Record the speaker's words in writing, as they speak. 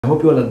I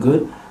hope you all are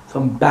good. So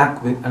I'm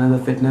back with another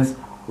fitness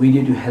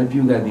video to help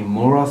you guys be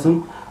more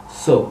awesome.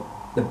 So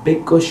the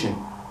big question,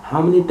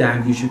 how many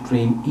times you should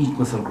train each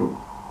muscle group?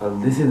 Well,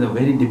 this is a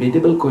very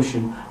debatable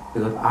question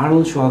because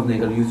Arnold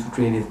Schwarzenegger used to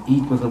train his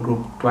each muscle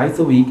group twice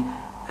a week,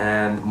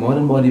 and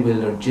modern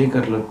bodybuilder Jay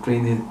Cutler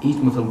trains his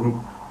each muscle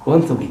group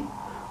once a week.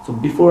 So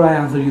before I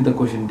answer you the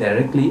question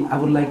directly, I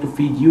would like to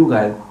feed you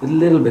guys with a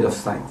little bit of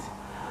science.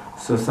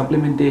 So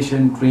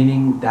supplementation,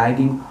 training,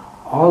 dieting,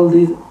 all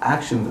these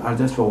actions are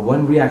just for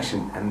one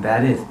reaction, and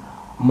that is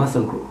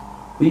muscle growth.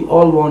 We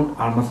all want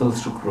our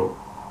muscles to grow.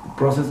 The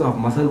process of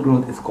muscle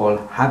growth is called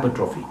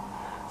hypertrophy.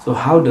 So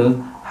how does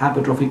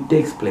hypertrophy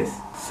takes place?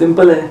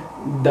 Simple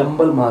है,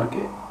 dumbbell मार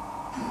के.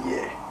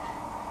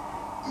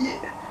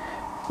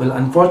 Well,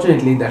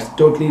 unfortunately, that's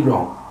totally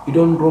wrong. You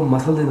don't grow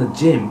muscles in the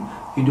gym.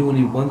 You do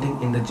only one thing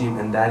in the gym,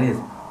 and that is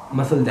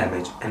muscle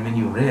damage. And when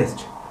you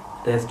rest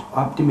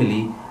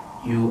optimally,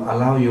 you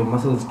allow your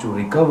muscles to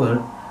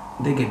recover.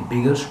 They get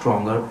bigger,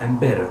 stronger and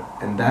better,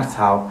 and that's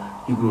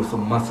how you grow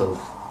some muscles.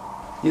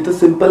 ये तो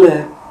simple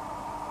है.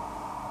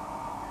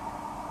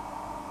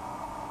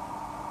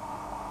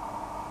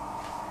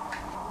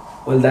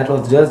 Well, that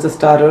was just the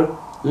starter.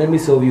 Let me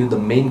show you the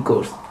main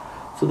course.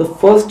 So the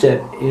first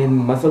step in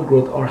muscle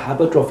growth or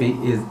hypertrophy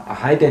is a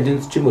high tension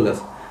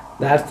stimulus.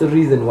 That's the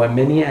reason why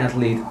many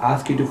athletes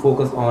ask you to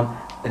focus on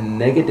the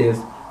negatives,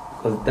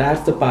 because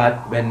that's the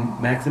part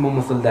when maximum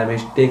muscle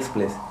damage takes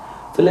place.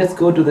 So let's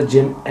go to the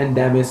gym and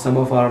damage some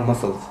of our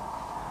muscles.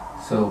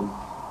 So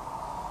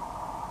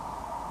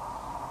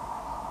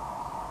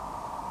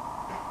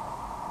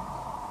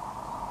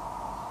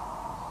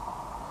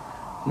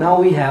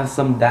now we have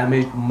some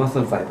damaged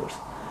muscle fibers.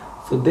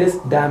 So this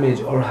damage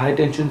or high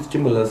tension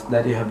stimulus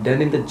that you have done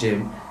in the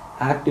gym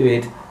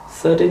activates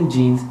certain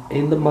genes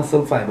in the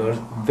muscle fibers,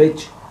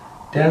 which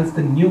tells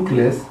the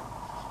nucleus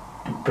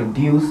to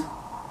produce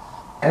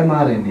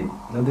mRNA.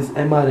 Now this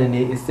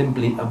mRNA is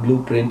simply a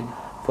blueprint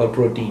for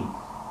protein.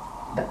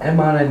 The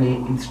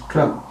mRNA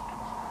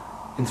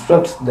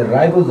instructs the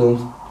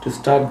ribosomes to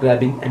start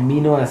grabbing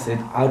amino acid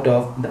out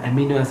of the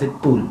amino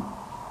acid pool.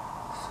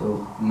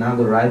 So now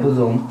the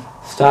ribosomes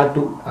start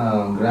to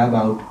grab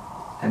out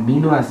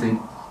amino acid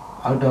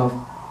out of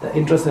the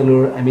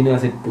intracellular amino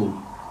acid pool.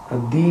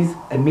 Now these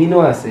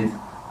amino acids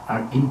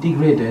are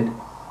integrated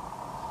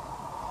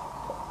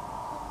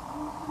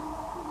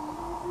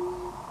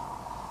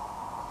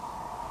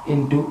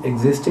into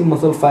existing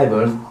muscle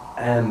fibers,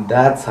 and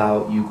that's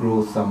how you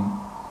grow some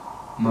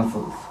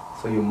muscles.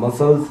 So your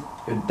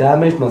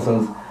damaged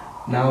muscles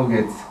now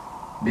gets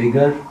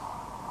bigger,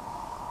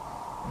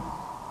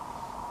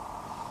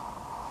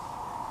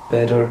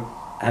 better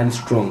and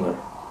stronger.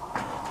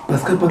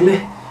 बस कर पगले,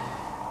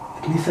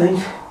 इतनी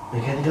science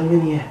mechanical में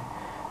नहीं है.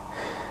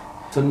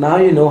 So now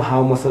you know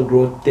how muscle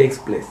growth takes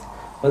place.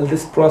 Well,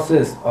 this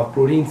process of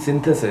protein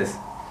synthesis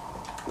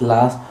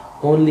lasts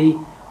only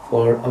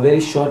for a very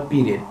short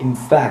period. In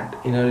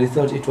fact, in a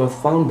research it was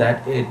found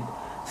that it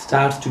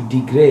starts to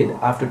degrade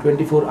after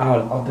 24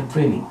 hours of the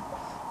training.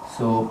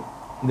 So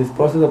this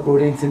process of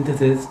protein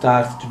synthesis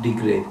starts to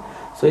degrade.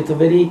 So it's a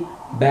very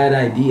bad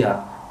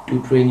idea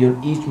to train your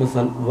each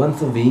muscle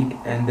once a week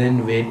and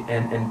then wait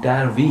an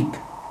entire week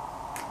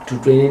to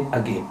train it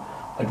again.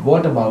 But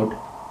what about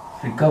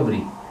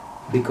recovery?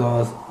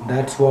 Because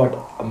that's what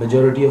a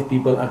majority of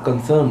people are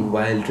concerned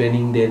while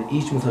training their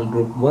each muscle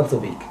group once a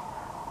week.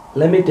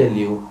 Let me tell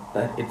you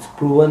that it's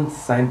proven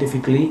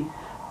scientifically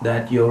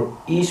that your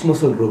each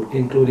muscle group,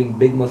 including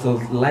big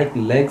muscles like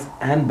legs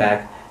and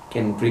back,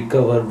 can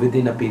recover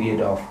within a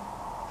period of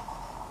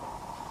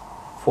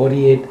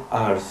 48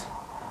 hours.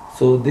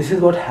 So this is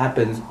what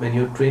happens when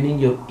you're training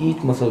your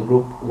each muscle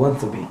group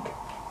once a week.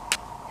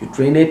 You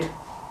train it,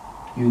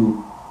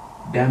 you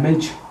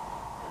damage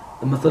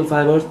the muscle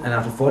fibers, and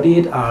after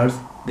 48 hours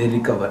they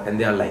recover and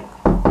they are like,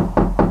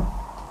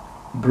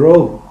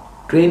 bro,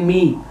 train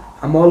me,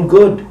 I'm all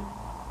good.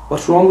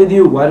 What's wrong with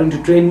you? Why don't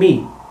you train me?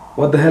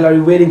 What the hell are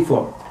you waiting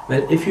for?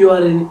 Well, if you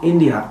are in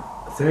India,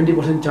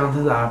 70%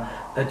 chances are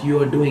that you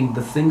are doing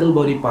the single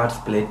body part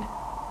split,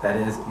 that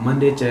is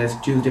Monday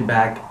chest, Tuesday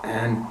back,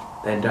 and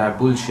the entire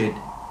bullshit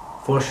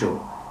for sure.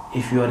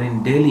 If you are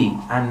in Delhi,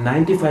 I'm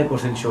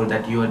 95% sure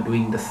that you are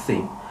doing the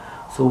same.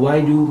 So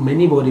why do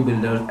many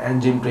bodybuilders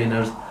and gym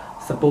trainers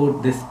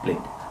support this split?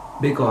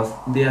 Because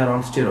they are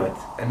on steroids,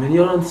 and when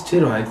you are on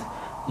steroids,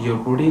 your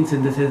protein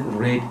synthesis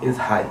rate is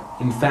high.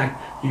 In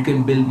fact, you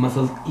can build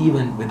muscles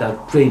even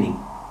without training.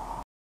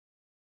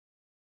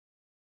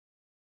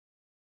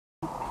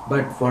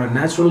 But for a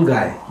natural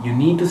guy, you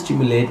need to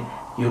stimulate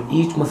your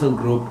each muscle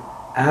group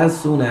as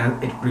soon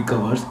as it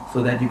recovers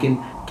so that you can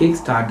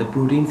kickstart the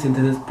protein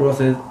synthesis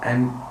process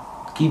and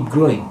keep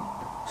growing.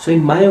 So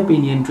in my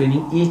opinion,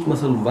 training each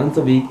muscle once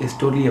a week is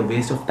totally a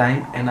waste of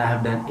time, and I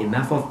have done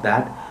enough of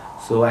that.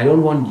 So I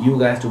don't want you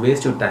guys to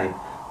waste your time.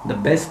 The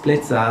best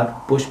splits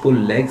are push-pull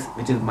legs,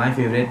 which is my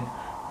favorite,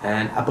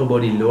 and upper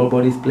body lower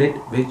body split,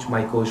 which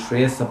my coach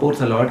Shreyas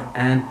supports a lot,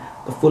 and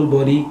the full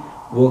body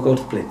workout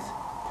splits.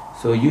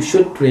 So you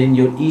should train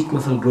your each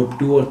muscle group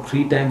 2 or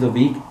 3 times a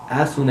week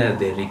as soon as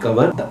they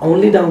recover. The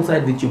only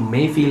downside which you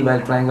may feel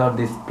while trying out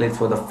this splits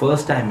for the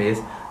first time is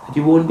that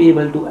you won't be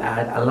able to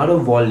add a lot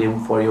of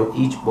volume for your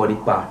each body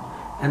part,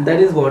 and that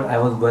is what I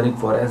was worried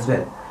for as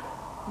well.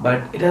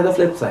 But it has a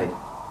flip side.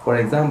 For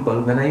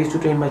example, when I used to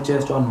train my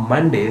chest on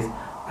Mondays,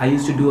 I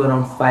used to do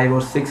around 5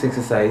 or 6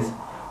 exercises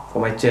for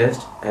my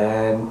chest,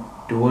 and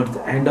towards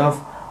the end of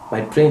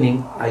my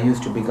training I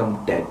used to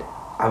become dead.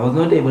 I was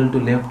not able to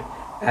lift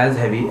as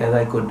heavy as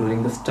I could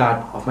during the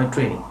start of my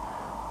training.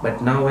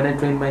 But now when I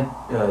train my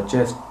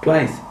chest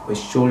twice with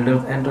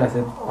shoulders and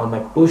triceps on my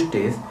push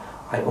days,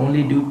 I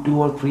only do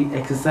 2 or 3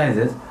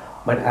 exercises,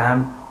 but I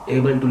am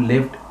able to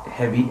lift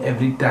heavy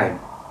every time.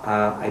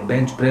 I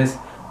bench press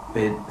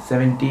with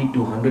 70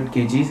 to 100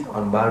 kgs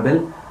on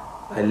barbell.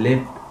 I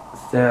lift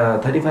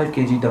 35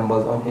 kg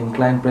dumbbells on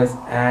incline press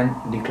and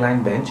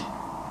decline bench,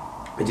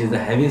 which is the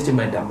heaviest in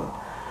my dumbbell.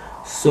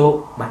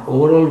 So my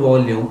overall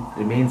volume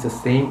remains the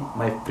same,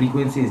 my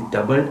frequency is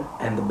doubled,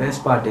 and the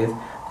best part is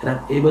that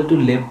I'm able to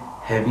lift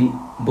heavy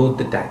both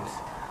the times.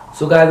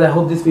 So guys, I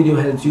hope this video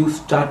helps you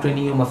start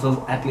training your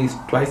muscles at least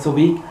twice a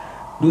week.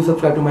 Do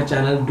subscribe to my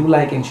channel, do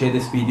like and share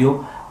this video.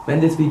 When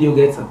this video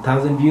gets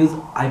 1,000 views,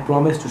 I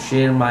promise to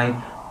share my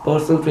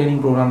personal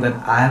training program that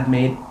I have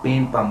made,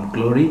 Pain Pump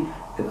Glory,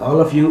 with all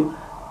of you.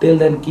 Till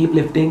then, keep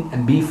lifting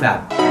and be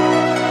fab.